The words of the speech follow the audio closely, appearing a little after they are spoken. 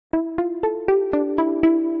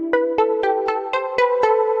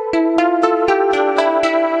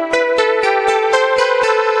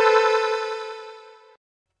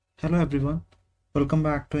Hello everyone, welcome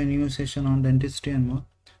back to a new session on dentistry and more.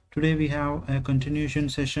 Today we have a continuation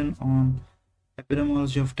session on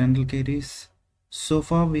epidemiology of dental caries. So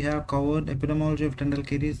far we have covered epidemiology of dental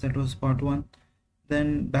caries, that was part 1.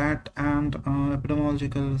 Then that and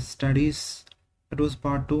epidemiological studies, that was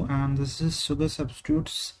part 2, and this is sugar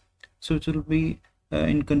substitutes. So it will be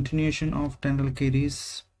in continuation of dental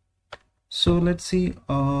caries. So let's see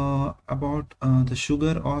about the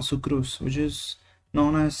sugar or sucrose, which is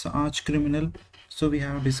known as arch criminal. So we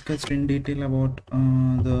have discussed in detail about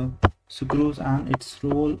the sucrose and its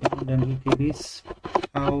role in dental caries,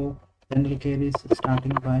 how dental caries is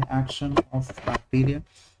starting by action of bacteria.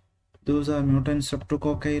 Those are mutant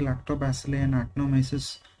streptococci, lactobacilli, and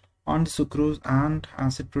actinomyces on the sucrose and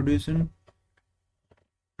acid production,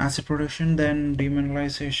 then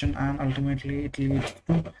demineralization, and ultimately it leads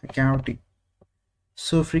to a cavity.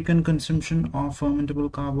 So frequent consumption of fermentable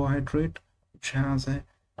carbohydrate, which has a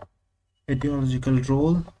etiological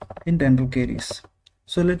role in dental caries.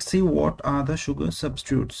 So let's see what are the sugar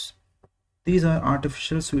substitutes. These are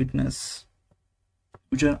artificial sweeteners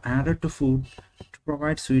which are added to food to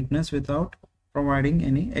provide sweetness without providing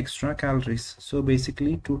any extra calories. So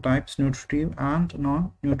basically two types, nutritive and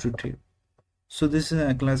non-nutritive. So this is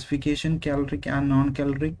a classification, caloric and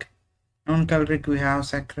non-caloric. Non-caloric we have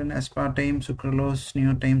saccharin, aspartame, sucralose,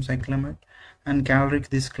 neotame, cyclamate, and caloric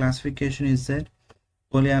this classification is that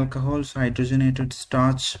polyalcohols, hydrogenated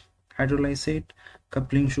starch, hydrolysate,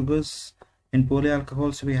 coupling sugars. In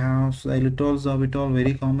polyalcohols we have xylitol, sorbitol,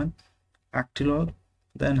 very common, lactylol,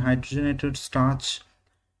 then hydrogenated starch,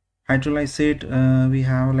 hydrolysate we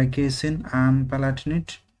have lycasin and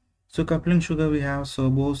palatinate. So coupling sugar we have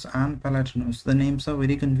sorbose and palatinose. The names are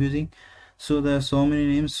very confusing, so there are so many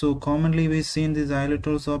names. So commonly we see in this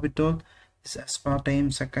xylitol, sorbitol, this aspartame,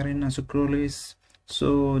 saccharin, sucralose.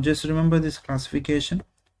 So just remember this classification.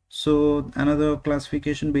 So another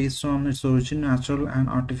classification based on its origin, natural and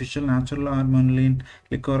artificial. Natural are monylene,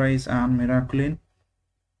 licorice, and miraculin.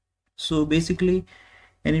 So basically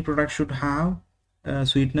any product should have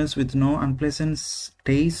sweetness with no unpleasant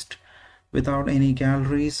taste, without any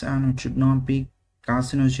calories, and it should not be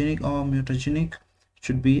carcinogenic or mutagenic. It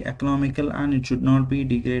should be economical, and it should not be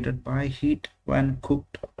degraded by heat when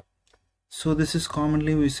cooked. So this is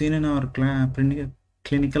commonly we seen in our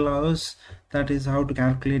clinical hours, that is how to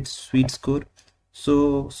calculate sweet score.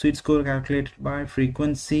 So sweet score calculated by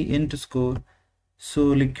frequency into score. So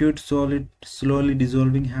liquid, solid, slowly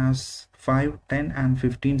dissolving has 5, 10 and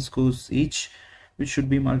 15 scores each, which should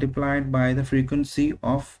be multiplied by the frequency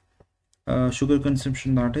of sugar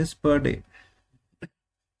consumption, that is per day.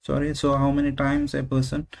 So how many times a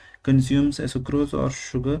person consumes a sucrose or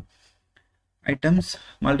sugar items,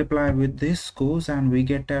 multiplied with these scores, and we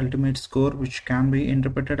get the ultimate score, which can be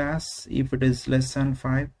interpreted as, if it is less than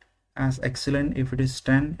 5, as excellent, if it is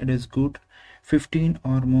 10, it is good, 15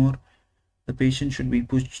 or more, the patient should be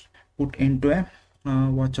put into a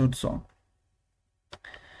watch out zone.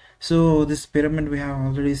 So this pyramid we have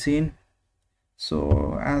already seen.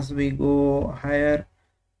 So as we go higher,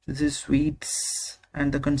 this is sweets,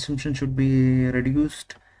 and the consumption should be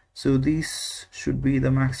reduced. So these should be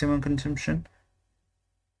the maximum consumption,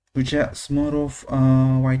 which has more of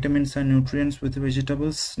vitamins and nutrients with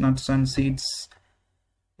vegetables, nuts and seeds,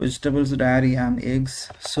 vegetables, dairy and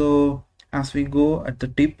eggs. So as we go at the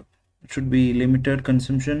tip, it should be limited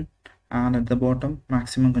consumption, and at the bottom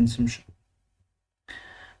maximum consumption.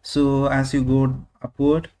 So as you go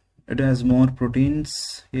upward, it has more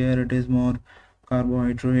proteins, here it is more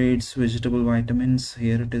carbohydrates, vegetable vitamins,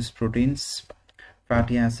 here it is proteins,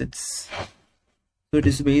 fatty acids. So it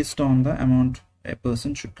is based on the amount a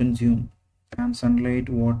person should consume, and sunlight,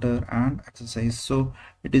 water and exercise. So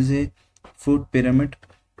it is a food pyramid.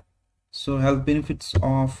 So health benefits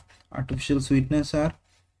of artificial sweeteners are,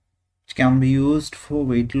 it can be used for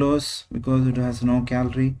weight loss because it has no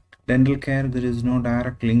calorie. Dental care, there is no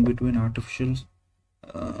direct link between artificial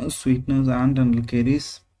sweeteners and dental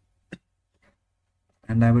caries.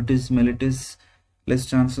 And diabetes mellitus, less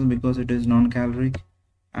chances because it is non-caloric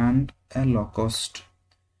and a low cost.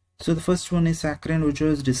 So the first one is saccharin, which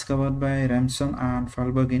was discovered by Remsen and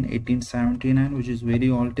Falberg in 1879, which is very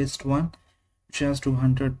oldest one, which has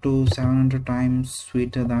 200 to 700 times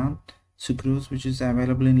sweeter than sucrose, which is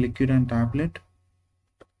available in liquid and tablet.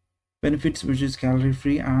 Benefits, which is calorie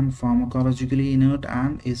free and pharmacologically inert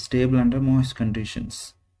and is stable under moist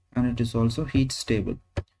conditions, and it is also heat stable.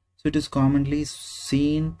 So it is commonly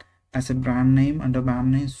seen as a brand name under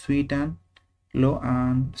brand name Sweet and Low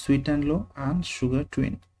and Sugar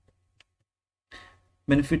Twin.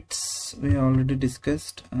 Benefits we already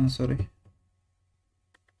discussed.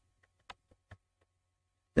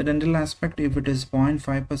 The dental aspect, if it is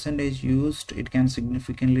 0.5% used, it can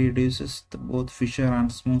significantly reduces both fissure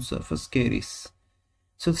and smooth surface caries.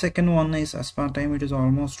 So the second one is aspartame. It is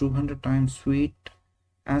almost 200 times sweet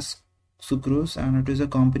as sucrose, and it is a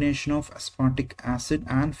combination of aspartic acid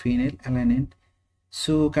and phenylalanine.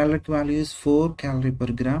 So caloric value is 4 calorie per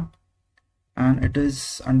gram, and it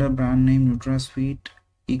is under brand name NutraSweet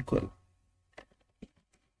Equal.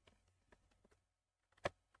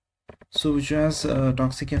 So which has a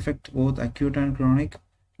toxic effect both acute and chronic,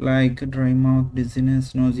 like dry mouth,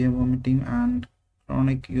 dizziness, nausea, vomiting, and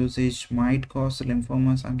chronic usage might cause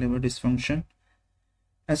lymphomas and liver dysfunction.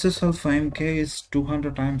 SSL5K is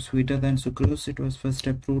 200 times sweeter than sucrose. It was first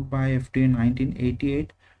approved by FDA in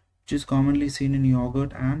 1988, which is commonly seen in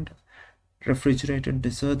yogurt and refrigerated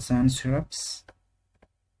desserts and syrups.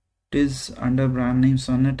 It is under brand name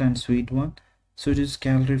Sonnet and Sweet One. So it is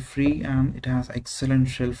calorie free and it has excellent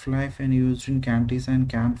shelf life and used in candies and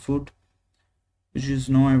canned food, which is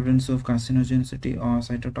no evidence of carcinogenicity or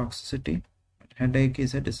cytotoxicity. Headache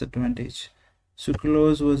is a disadvantage.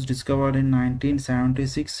 Sucralose was discovered in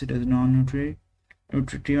 1976. It is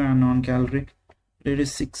non-nutritive and non-caloric. It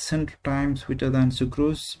is 600 times sweeter than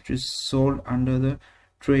sucrose, which is sold under the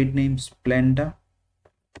trade name Splenda,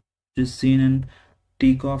 which is seen in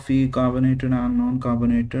tea, coffee, carbonated and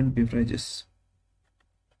non-carbonated beverages.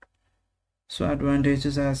 So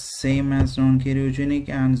advantages are same as non-carcinogenic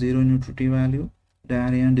and zero nutritive value.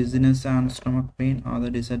 Diarrhea, dizziness and stomach pain are the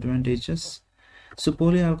disadvantages. So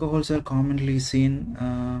polyalcohols are commonly seen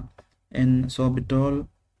in sorbitol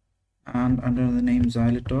and under the name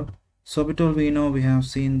xylitol. Sorbitol, we know we have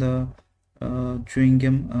seen the chewing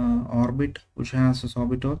gum Orbit, which has a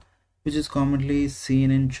sorbitol, which is commonly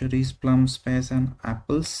seen in cherries, plums, pears and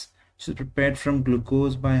apples, which is prepared from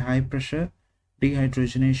glucose by high pressure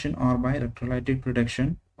dehydrogenation or by electrolytic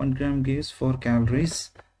reduction. 1 gram gives 4 calories.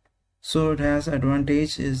 So it has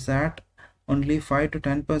advantage is that only 5 to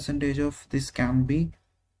 10% of this can be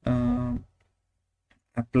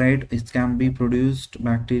applied. It can be produced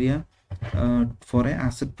bacteria for a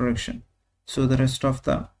acid production. So the rest of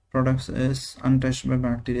the products is untouched by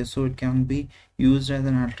bacteria. So it can be used as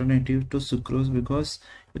an alternative to sucrose because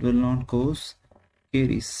it will not cause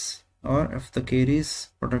caries, or if the caries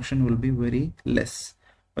production will be very less.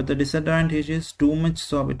 But the disadvantage is too much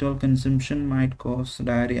sorbitol consumption might cause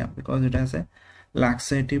diarrhea because it has a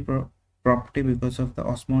laxative property because of the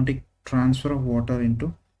osmotic transfer of water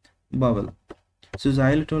into bowel. So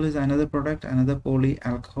xylitol is another product, another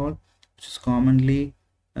polyalcohol, which is commonly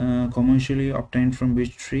commercially obtained from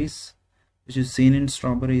beech trees, which is seen in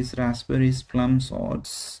strawberries, raspberries, plums,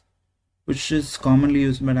 oats, which is commonly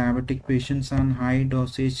used by diabetic patients, and high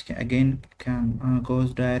dosage again can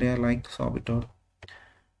cause diarrhea like sorbitol.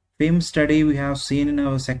 Famous study we have seen in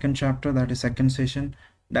our second chapter, that is second session,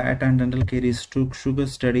 diet and dental caries sugar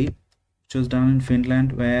study, which was done in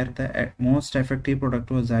Finland, where the most effective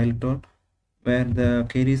product was xylitol, where the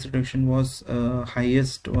caries reduction was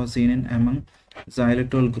highest was seen in among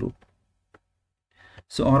xylitol group.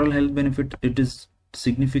 So oral health benefit, it is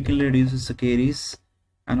significantly reduces the caries,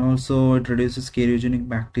 and also it reduces cariogenic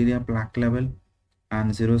bacteria, plaque level,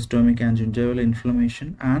 and xerostomach and gingival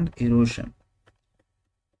inflammation and erosion.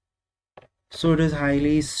 So it is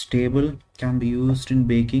highly stable, can be used in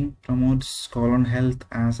baking, promotes colon health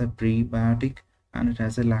as a prebiotic, and it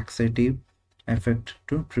has a laxative effect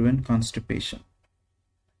to prevent constipation.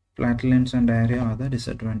 Flatulence and diarrhea are the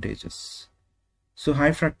disadvantages. So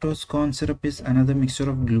high fructose corn syrup is another mixture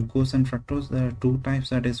of glucose and fructose. There are two types,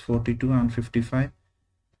 that is 42 and 55,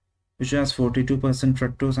 which has 42%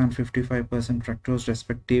 fructose and 55% fructose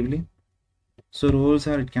respectively. So roles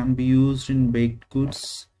are, it can be used in baked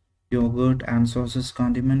goods, yogurt and sauces,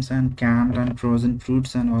 condiments, and canned and frozen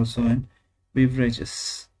fruits, and also in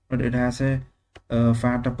beverages. But it has a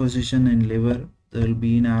fat deposition in liver. There will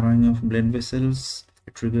be narrowing of blood vessels.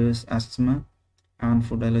 It triggers asthma, and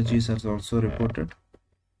food allergies are also reported.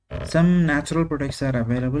 Some natural products are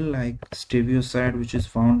available, like stevioside, which is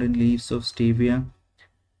found in leaves of stevia,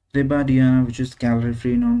 ribadiana, which is calorie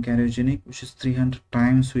free, non-carcinogenic, which is 300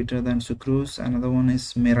 times sweeter than sucrose. Another one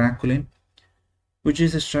is miraculin, which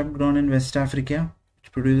is a shrub grown in West Africa,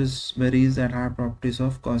 which produces berries that have properties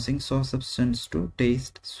of causing sour substance to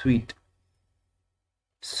taste sweet.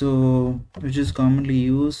 So which is commonly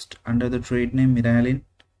used under the trade name Miralin,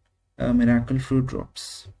 miracle fruit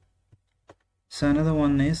drops. So another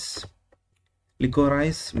one is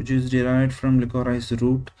licorice, which is derived from licorice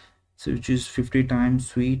root, so which is 50 times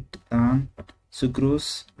sweet than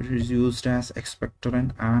sucrose, which is used as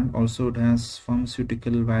expectorant, and also it has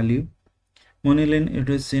pharmaceutical value. Monilin, it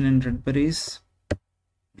is seen in red berries.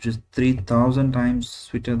 which is 3000 times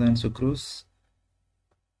sweeter than sucrose.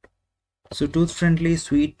 So tooth-friendly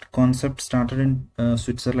sweet concept started in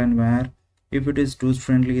Switzerland, where if it is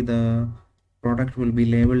tooth-friendly, the product will be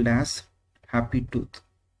labeled as happy tooth.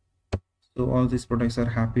 So all these products are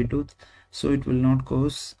happy tooth, so it will not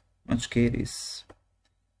cause much caries.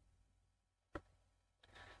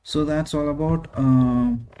 So that's all about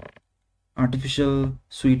artificial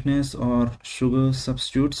sweetness or sugar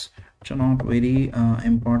substitutes, which are not very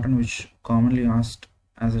important, which commonly asked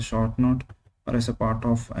as a short note or as a part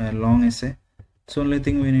of a long essay. So only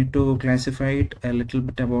thing we need to classify it a little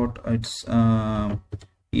bit about its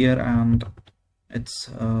year and its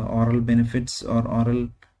oral benefits or oral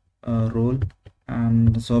role.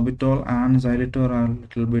 And sorbitol and xylitol are a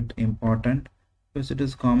little bit important because it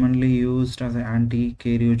is commonly used as an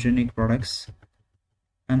anti-cariogenic products,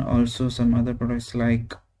 and also some other products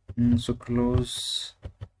like sucralose,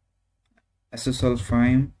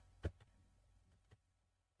 acesulfame,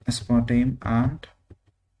 aspartame, and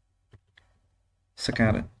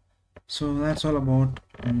saccharin. So that's all about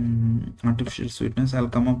artificial sweetness. I'll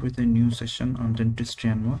come up with a new session on dentistry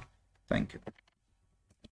and more. Thank you.